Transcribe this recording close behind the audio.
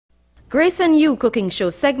Grace and You cooking show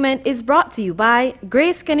segment is brought to you by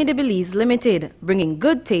Grace Kennedy Belize Limited, bringing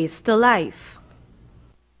good taste to life.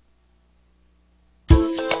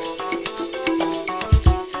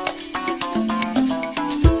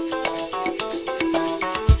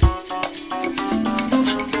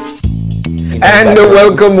 And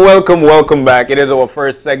welcome back. It is our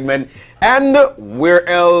first segment, and where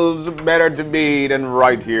else better to be than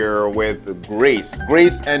right here with Grace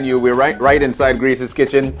and You. We're right inside Grace's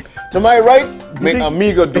kitchen. To my right, my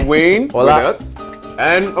amigo Dwayne with us,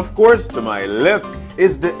 and of course to my left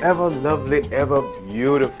is the ever lovely, ever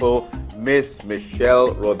beautiful Miss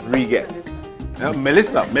Michelle Rodriguez.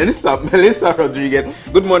 Melissa Rodriguez.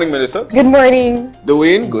 Good morning, Melissa. Good morning.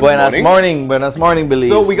 Dwayne, good morning. Buenas morning, Belize.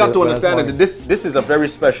 So we got to understand that this is a very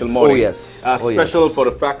special morning. Oh, yes. Special for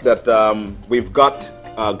the fact that we've got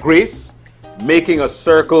Grace making a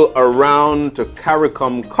circle around to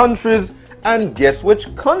Caricom countries. And guess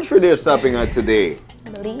which country they're stopping at today?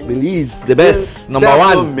 Belize, the best. Number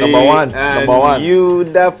one. You,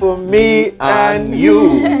 that for me, and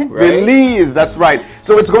you. Right? Belize, that's right.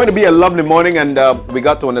 So it's going to be a lovely morning, and we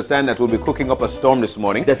got to understand that we'll be cooking up a storm this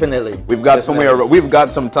morning. Definitely. We've got we've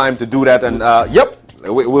got some time to do that, and yep,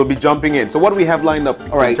 we'll be jumping in. So what do we have lined up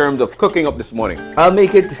in terms of cooking up this morning? I'll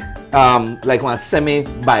make it like one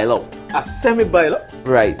semi-bailo. A semi-bailo?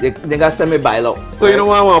 Right, they got semi-bailo. So you don't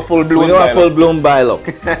want a full-blown bailo? We don't want a full-blown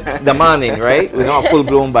bailo. The morning, right? We don't want a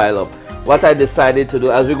full-blown bailo. What I decided to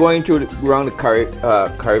do, as we're going through around the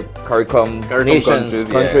Caricom nations,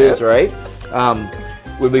 countries, right?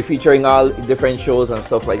 We'll be featuring all different shows and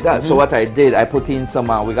stuff like that. So what I did, I put in some,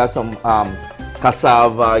 we got some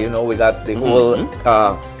cassava, you know, we got the whole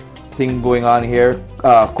thing going on here,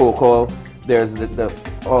 cocoa, there's the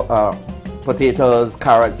potatoes,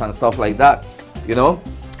 carrots and stuff like that, you know.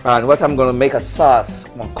 And what I'm gonna make a sauce,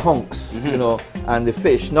 conchs, you know, and the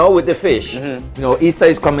fish. Now with the fish, you know, Easter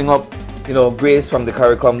is coming up, you know, Grace from the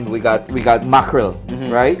Caricom, we got mackerel,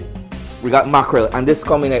 right? We got mackerel, and this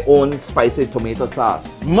come in our own spicy tomato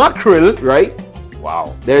sauce. Mackerel? Right?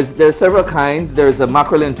 Wow. There's several kinds. There's a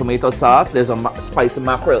mackerel and tomato sauce. There's a spicy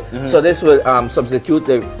mackerel. So this will substitute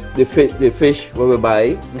the fish we will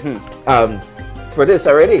buy for this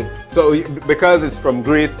already. So because it's from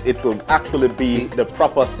Greece, it will actually be the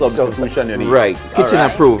proper substitution you need. Right. Kitchen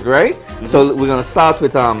approved, right? So we're gonna start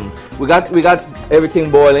with we got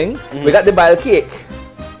everything boiling. We got the bile cake.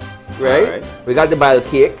 Right? We got the bile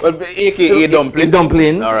cake. Well, aka dumpling.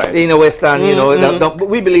 Dumpling. All right. In the Western, you know,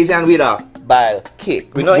 we Belizean with a bile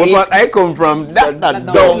cake. We know what I come from, that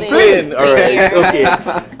dumpling. All right. Okay.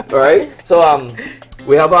 All right. So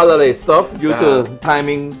we have all of this stuff due to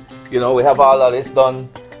timing. You know, we have all of this done.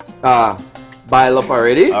 Bile up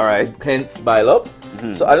already. All right. Hence bile up.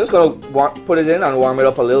 So I'm just gonna put it in and warm it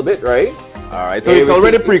up a little bit, right? All right. So it's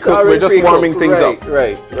already pre-cooked. We're just warming things up.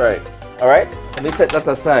 Right. All right. Let me set that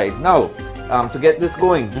aside. Now, to get this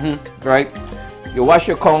going, right? You wash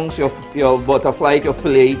your conchs, your butterfly, your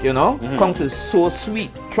fillet. You know, conchs is so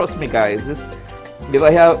sweet. Trust me, guys. If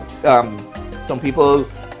I have some people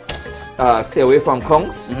stay away from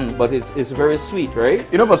conchs, but it's very sweet, right?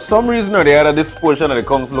 You know, for some reason or the other, this portion of the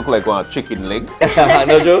conchs look like a chicken leg.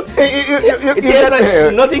 No joke. It tastes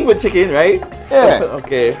like nothing but chicken, right? Yeah.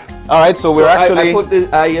 Okay. All right. So we're actually.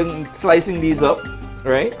 I am slicing these up,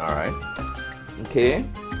 right? All right. Okay.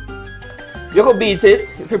 You can beat it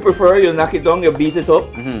if you prefer. You knock it down. You beat it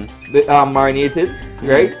up. Marinate it,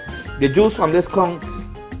 right? The juice from this conchs.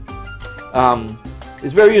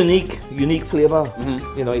 It's very unique flavor.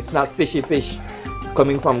 You know, it's not fishy fish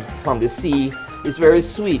coming from the sea. It's very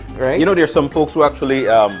sweet, right? You know, there's some folks who actually,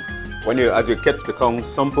 as you catch the conchs,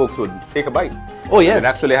 some folks would take a bite. Oh yes. It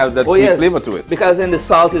actually has that sweet flavor to it. Because then the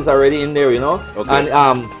salt is already in there, you know. Okay.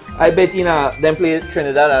 And I bet them place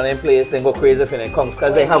Trinidad and them place they go crazy for the conchs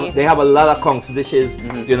because they have a lot of conchs dishes.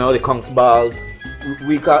 You know, the conchs balls.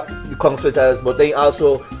 We got the conchs fritters, but then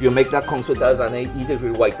also you make that conchs fritters and they eat it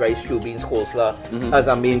with white rice, stew, beans, coleslaw as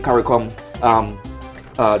a main Caricom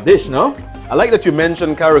dish, no? I like that you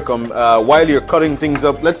mentioned Caricom. While you're cutting things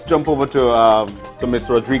up, let's jump over to Ms.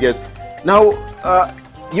 Rodriguez. Now,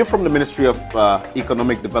 you're from the Ministry of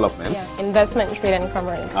Economic Development. Yeah, Investment, Trade and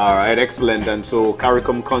Commerce. All right, excellent. And so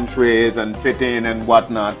Caricom countries and fitting and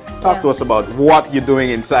whatnot. Talk to us about what you're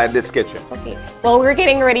doing inside this kitchen. Okay. Well, we're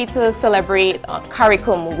getting ready to celebrate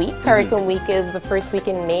Caricom Week. Caricom Week is the first week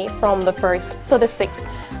in May, from the 1st to the 6th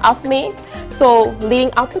of May. So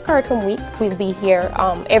leading up to Caricom Week, we'll be here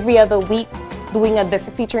every other week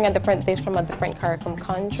featuring a different dish from a different Caricom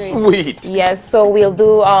country. Sweet. Yes, so we'll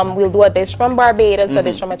do a dish from Barbados, a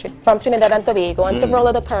dish from Trinidad and Tobago, and several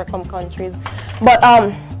other Caricom countries. But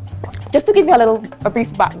just to give you a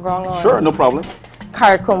brief background on Sure, no problem.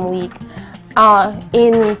 Caricom Week.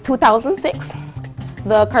 In 2006,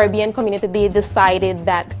 the Caribbean community, they decided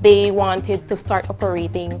that they wanted to start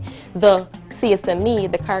operating the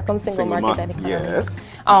CSME, the Caricom Single Market and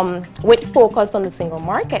Economy, with focus on the single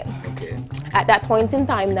market. Okay. At that point in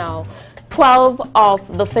time now, 12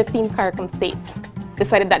 of the 15 Caricom states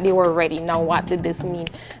decided that they were ready. Now, what did this mean?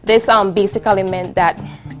 This basically meant that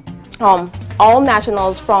all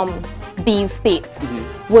nationals from these states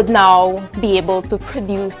would now be able to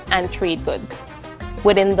produce and trade goods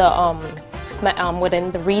within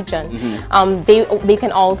the region. They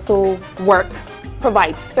can also work,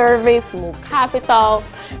 provide service, move capital,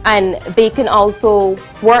 and they can also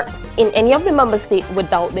work in any of the member states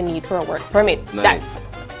without the need for a work permit. Nice. That's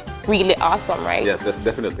really awesome, right? Yes, that's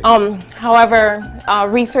definitely. However,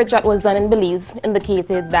 research that was done in Belize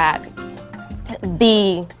indicated that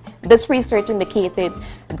this research indicated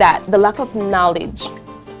that the lack of knowledge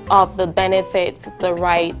of the benefits, the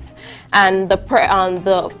rights, and the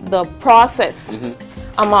process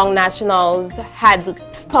among nationals had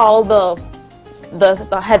stalled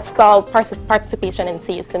participation in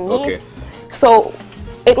CSME. Okay. So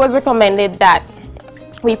it was recommended that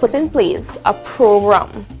we put in place a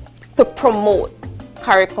program to promote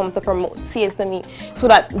Caricom, to promote CSME, so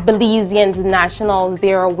that Belizeans, nationals,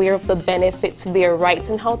 they are aware of the benefits, their rights,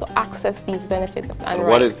 and how to access these benefits and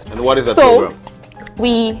rights. What is that program?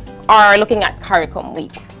 We are looking at Caricom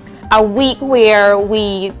Week, a week where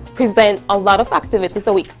we present a lot of activities,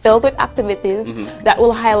 a week filled with activities that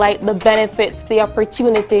will highlight the benefits, the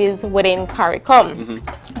opportunities within Caricom.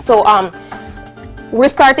 So we're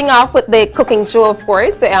starting off with the cooking show, of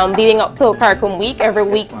course, leading up to Caricom Week. Every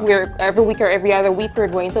week or every other week, we're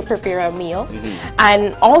going to prepare a meal.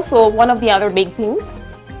 And also, one of the other big things,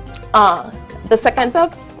 the 2nd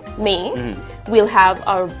of May, we'll have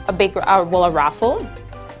a raffle.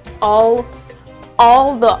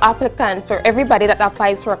 All the applicants, or everybody that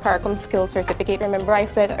applies for a Caricom Skills Certificate, remember I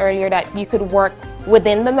said earlier that you could work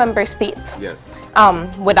within the member states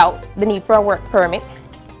without the need for a work permit,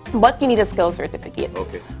 but you need a skills certificate.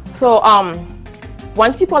 Okay. So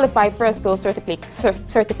once you qualify for a skills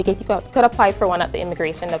certificate, you could apply for one at the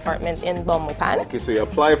Immigration Department in Belmopan. Okay, so you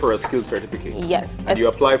apply for a skills certificate. Yes. And you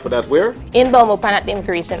apply for that where? In Belmopan at the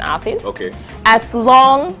Immigration Office. Okay. As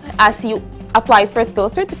long as you apply for a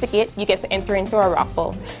skills certificate, you get to enter into a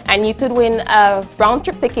raffle, and you could win a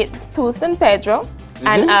round-trip ticket to San Pedro,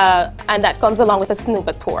 and that comes along with a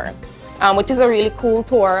snuba tour. Which is a really cool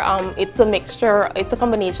tour. It's a mixture, it's a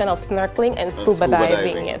combination of snorkeling and scuba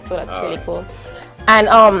diving. Yes, so that's really cool. And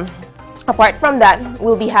apart from that,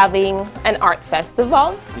 we'll be having an art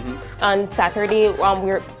festival on Saturday.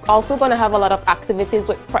 We're also going to have a lot of activities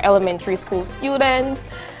for elementary school students.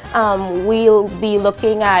 We'll be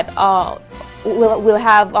looking at we'll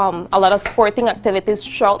have a lot of sporting activities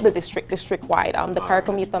throughout the district-wide. The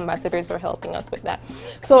Caricom Youth Ambassadors are helping us with that.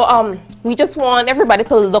 So we just want everybody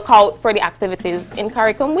to look out for the activities in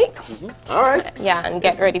Caricom Week. All right. Yeah, and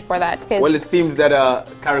get ready for that. Well, it seems that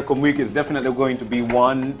Caricom Week is definitely going to be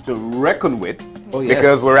one to reckon with. Oh, yes.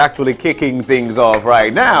 Because we're actually kicking things off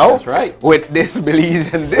right now. That's right. With this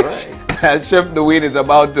Belizean dish. Right. Chef Dwayne is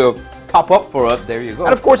about to pop up for us. There you go.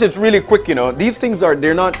 And of course, it's really quick. You know, these things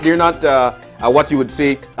they're not what you would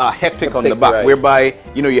say hectic on the back, right. whereby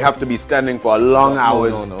you have to be standing for long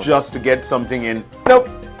hours just to get something in. Nope.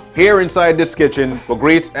 Here inside this kitchen for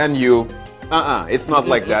Grace and you, it's not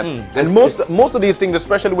like that. And most of these things,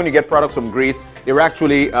 especially when you get products from Grace, they're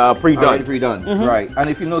actually pre-done. Already pre-done, right? And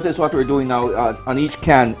if you notice what we're doing now, on each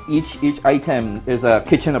can, each item is a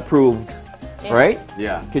kitchen approved, right?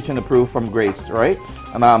 Yeah. Kitchen approved from Grace, right?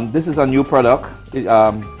 This is a new product.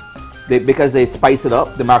 Because they spice it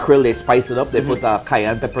up, the mackerel, they spice it up. They put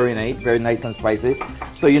cayenne pepper in it, very nice and spicy.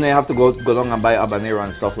 So you have to go down and buy habanero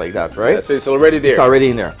and stuff like that, right? Yeah, so it's already there. It's already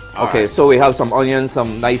in there. All okay, right. so we have some onions,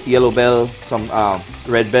 some nice yellow bell, some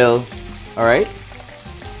red bell. All right.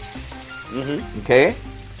 Okay.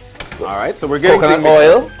 All right. So we're getting coconut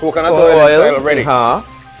oil. Coconut oil inside already.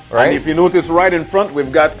 Right. And if you notice, right in front,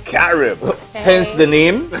 we've got Carib. Hence the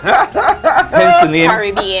name. Hence the name.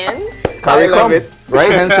 Caribbean. Caricom. Right,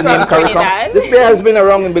 hence the name Caricom. This beer has been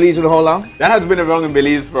around in Belize for how long? That has been around in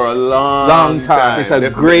Belize for a long time. It's a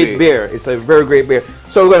great beer. It's a very great beer.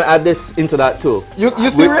 So we're going to add this into that too. You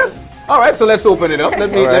serious? All right, so let's open it up. Let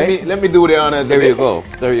me do the honors. There you go.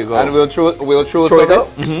 There you go. And we'll throw it some up.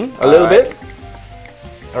 A little bit.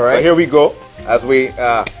 All right. So here we go. As we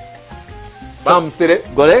bam, sit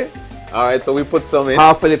it. Got it. All right, so we put some in.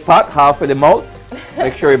 Half of the pot, half of the mouth.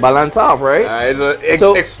 Make sure you balance off, right? It's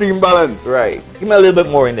extreme balance. Right. Give me a little bit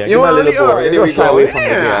more in there. Give me a little more. Don't shy away from the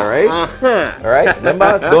beer, right? All right.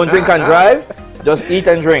 Remember, don't drink and drive. Just eat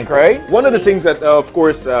and drink, right? One of the things that, of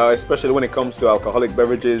course, especially when it comes to alcoholic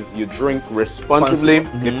beverages, you drink responsibly.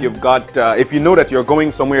 If you've got, if you know that you're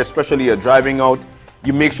going somewhere, especially you're driving out,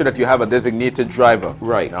 you make sure that you have a designated driver.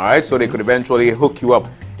 Right. All right. So they could eventually hook you up.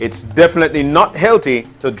 It's definitely not healthy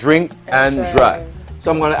to drink and drive. So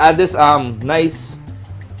I'm going to add this nice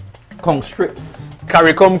conch strips.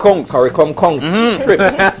 Caricom conch. Caricom conch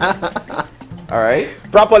strips. All right.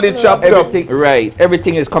 Properly chopped up. Right.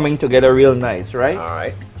 Everything is coming together real nice, right? All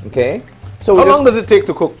right. Okay. So how long does it take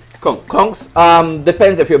to cook conch? Conchs,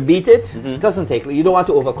 depends if you beat it. It doesn't take. You don't want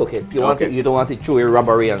to overcook it. You want it. You don't want it chewy,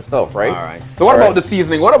 rubbery and stuff, right? All right. So what about the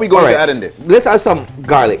seasoning? What are we going to add in this? Let's add some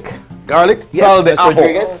garlic. Garlic. Yes, Sal de Mr. ajo.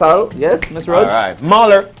 Rodriguez. Sal. Yes, Miss Rhodes. All right.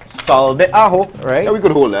 Mahler. Sal de ajo. Right. Yeah, we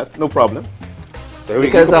could hold that. No problem. So we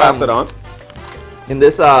Because, can pass it on. In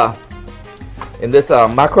this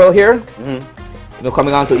mackerel here, you know,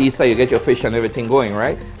 coming on to Easter, you get your fish and everything going,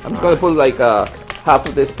 right? I'm just going to put like half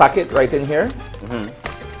of this packet right in here.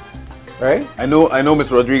 Right? I know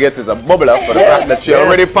Miss Rodriguez is a bubbler for the fact that she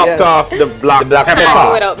already popped off the black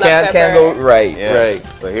pepper. Without black pepper. Can't go right. Yes.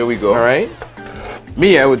 Right. So here we go. All right.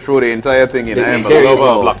 Me, I would throw the entire thing in. I am a There you lover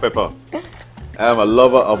go. of black pepper. I am a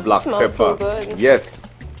lover of black Smells pepper. so good. Yes.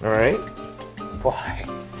 All right. Boy,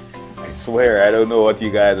 I swear I don't know what you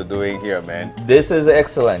guys are doing here, man. This is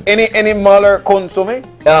excellent. Any Mahler consomme?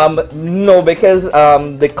 No, because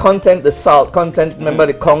the content, the salt content, remember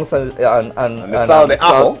the conchs and the sal de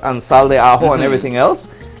ajo. And sal de ajo and everything else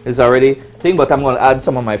is already thing. But I'm going to add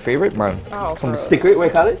some of my favorite, man. Oh, Some gross. sticker, what do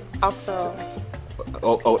you call it? Afro.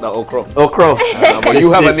 Oh, the okra. Okra. But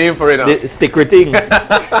you have a name for it now. The sticker thing.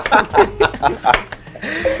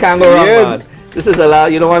 Can't go wrong, Yes. man. This is a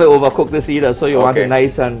lot. You don't want to overcook this either, so you want Okay. it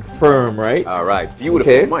nice and firm, right? All right,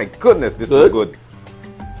 beautiful. Okay. My goodness, this Good. looks good.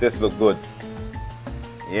 This looks good.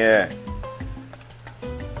 Yeah.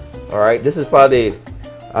 All right. This is probably.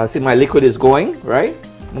 See, my liquid is going right.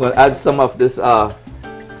 I'm going to add some of this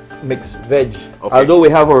mixed veg. Okay. Although we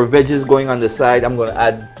have our veggies going on the side, I'm going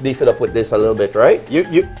to beef it up with this a little bit, right?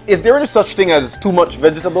 Is there any such thing as too much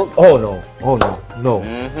vegetables? Oh no! Oh no!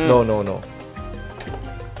 No! No!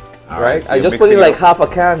 All Right? so I you're just put in mixing like it half a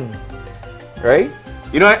can, right?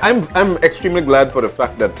 You know, I'm extremely glad for the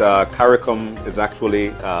fact that Caricom is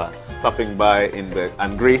actually stopping by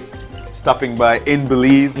and Grace stopping by in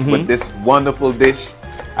Belize with this wonderful dish.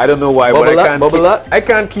 I don't know why, Bubble but I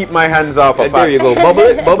can't keep my hands off of There you go. Bubble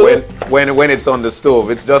it, bubble it. when it's on the stove.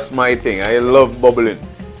 It's just my thing. I love bubbling.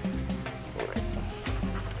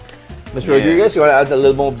 Mr. Yeah. Rodriguez, you want to add a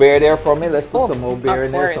little more beer there for me? Let's put some more beer of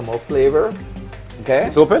in there, course. some more flavor. Okay.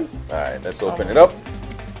 It's open? All right, let's open it up.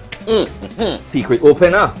 Secret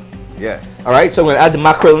opener. Yes. All right, so I'm going to add the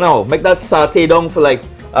mackerel now. Make that saute down for like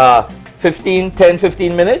 10,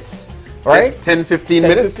 15 minutes. All right? 10, 15 10,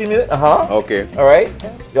 minutes? 15 minutes. Uh-huh. Okay. All right.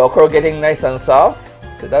 The okra getting nice and soft.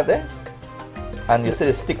 See that there? And you see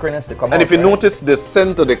the stickeriness to come And out, if you right? notice, the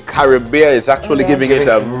scent of the Caribbean is actually Yes. giving it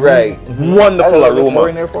a Right. wonderful Add a little bit aroma. more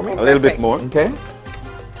in there for me. A little bit more. Okay.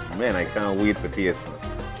 Man, I can't wait for taste.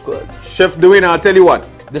 Good. Chef Dwayne, I'll tell you what.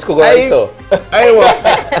 This could go right so.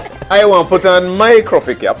 I want to put on my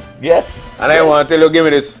coffee cap, Yes. and I want to tell you, give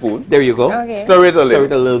me this spoon, There you go. Okay. stir it a Stir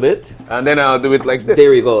it a little, little bit. and then I'll do it like this.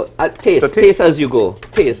 There you go. Taste. So taste. Taste as you go.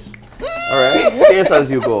 Taste. All right. Taste as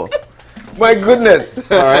you go. My goodness.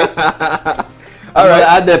 All right. All right.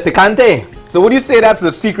 Add the picante. So would you say that's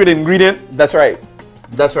the secret ingredient? That's right.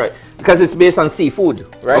 That's right. Because it's based on seafood,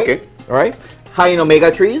 right? Okay. All right. High in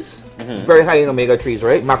omega-3s. Very high in omega-3s,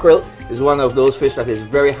 right? Mackerel is one of those fish that is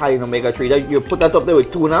very high in omega-3. You put that up there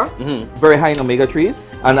with tuna, very high in omega-3s.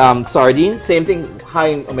 And sardine, same thing, high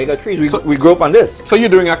in omega-3s. We grew up on this. So you're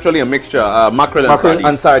doing actually a mixture, mackerel and Mackerel sardine.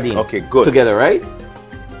 and sardine. Okay, good. Together, right?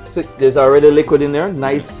 So there's already liquid in there,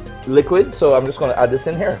 nice liquid. So I'm just going to add this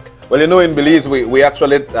in here. Well, you know, in Belize, we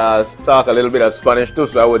actually talk a little bit of Spanish too,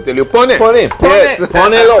 so I would tell you, pone. Pone, Yes.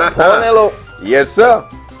 ponelo, ponelo. Yes, sir.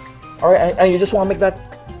 All right, and you just want to make that.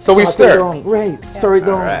 So we saute stir. down. Right, stir it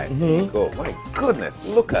down. All right, Mhm. here you go. My goodness,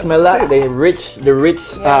 look at Smell that? this. The rich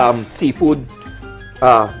seafood,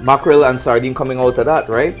 mackerel and sardine coming out of that,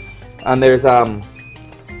 right? And there's a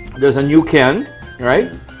new can,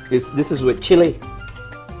 right? This is with chili.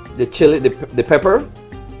 The chili, the pepper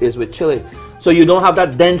is with chili. So you don't have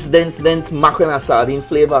that dense mackerel and sardine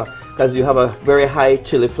flavor because you have a very high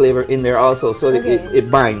chili flavor in there also. So it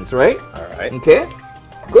binds, right? All right. Okay,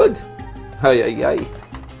 good. Ay, ay, ay.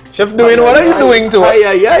 Chef Dwayne, what are you doing to us? Ay,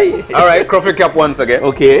 ay, ay. All right, coffee cup once again.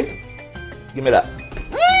 Okay. Give me that.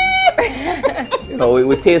 No,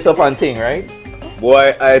 we taste up on thing, right?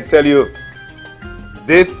 Boy, I tell you,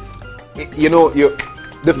 this,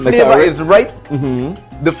 the flavor is right.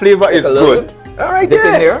 The flavor is good. All right, dip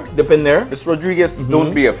in there. Dip in there. Miss Rodriguez,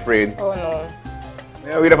 don't be afraid. Oh no.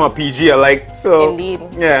 Yeah, we have a PG alike, so. Indeed.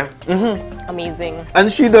 Yeah. Amazing.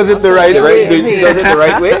 And she does it the right way. She does it the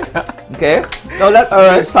right way. Okay. Now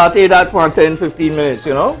that saute that for 10-15 minutes,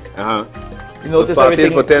 you know. You notice so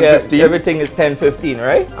everything for 10-15. Everything is 10-15,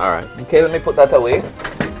 right? All right. Okay, let me put that away.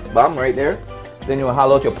 Bam, right there. Then you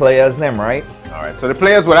haul out your players' name, right? All right. So the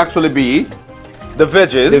players would actually be the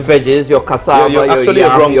veggies. The veggies, your cassava, your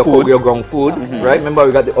yam, your ground food, right? Remember,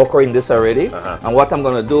 we got the okra in this already. And what I'm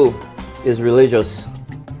gonna do is religious.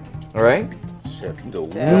 All right? Chef the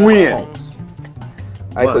win.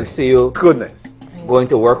 I could see you going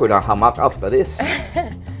to work with a hammock after this.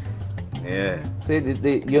 Yeah. See,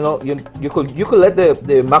 you could let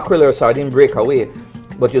the mackerel or sardine break away,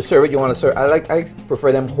 but you serve it. You want to serve. I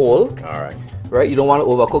prefer them whole. All right. Right. You don't want to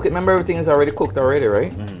overcook it. Remember, everything is already cooked already,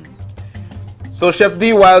 right? So Chef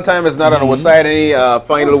D, while time is not on our side, any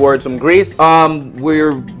final words from Grace?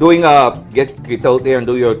 We're doing get out there and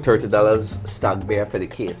do your $30 stag bear for the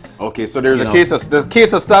case. Okay, so there's a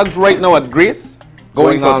case of stags right now at Grace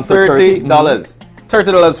going on for $30.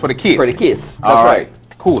 $30 for the case. For the case. That's All right.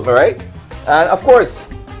 Cool. All right. And of course,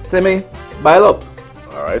 semi bile up.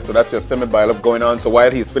 All right, so that's your semi bile up going on. So while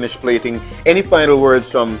he's finished plating, any final words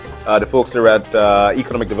from the folks here at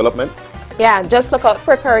Economic Development? Yeah, just look out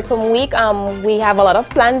for Caricom Week. We have a lot of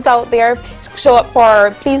plans out there.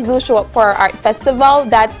 Please do show up for our art festival.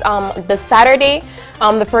 That's the Saturday,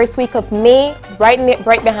 the first week of May, right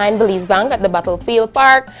behind Belize Bank at the Battlefield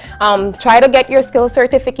Park. Try to get your skill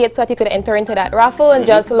certificate so that you could enter into that raffle, and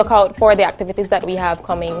just look out for the activities that we have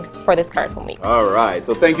coming for this Caricom Week. All right,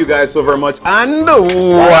 so thank you guys so very much. And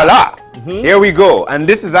voila, here we go. And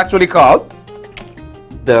this is actually called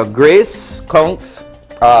the Grace Conks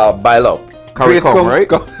Bile Up. Caricom,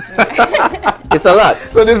 right? It's a lot.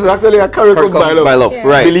 So this is actually a Caricom Bile Up.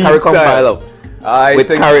 Right, Belize Caricom Bile Up.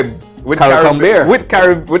 With Caricom beer.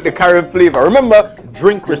 With the Carib flavor. Remember,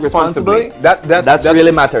 drink responsibly. That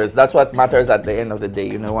really matters. That's what matters at the end of the day.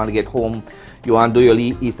 You want to get home, you want to do your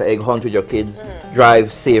Easter egg hunt with your kids,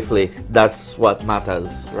 drive safely. That's what matters,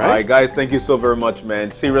 right? All right, guys, thank you so very much,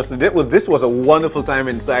 man. Seriously, this was a wonderful time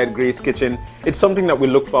inside Grace Kitchen. It's something that we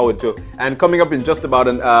look forward to. And coming up in just about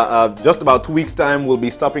 2 weeks' time, we'll be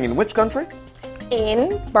stopping in which country?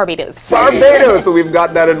 In Barbados. Barbados! So we've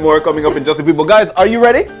got that and more coming up in just a few. But guys, are you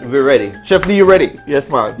ready? We're ready. Chef D, you ready? Yes,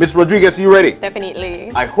 ma'am. Miss Rodriguez, you ready?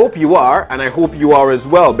 Definitely. I hope you are, and I hope you are as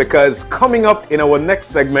well, because coming up in our next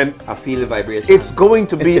segment, I feel the vibration. It's going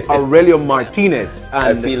to be Aurelio Martinez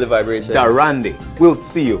and I feel the vibration. Darandi. We'll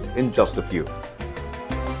see you in just a few.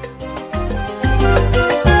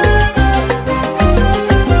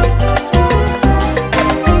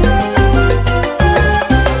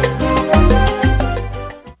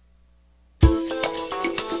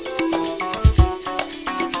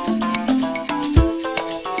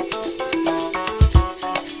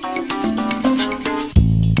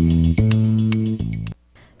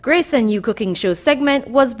 Grace and You Cooking Show segment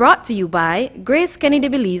was brought to you by Grace Kennedy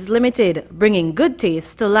Belize Limited, bringing good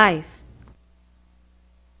taste to life.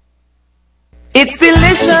 It's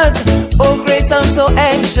delicious, oh Grace, I'm so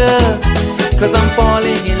anxious, cause I'm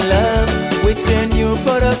falling in love with your new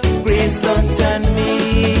product, Grace Lunch and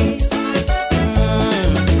Me.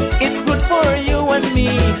 It's good for you and me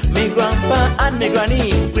grandpa and me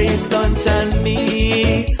granny, Grace Lunch and Me.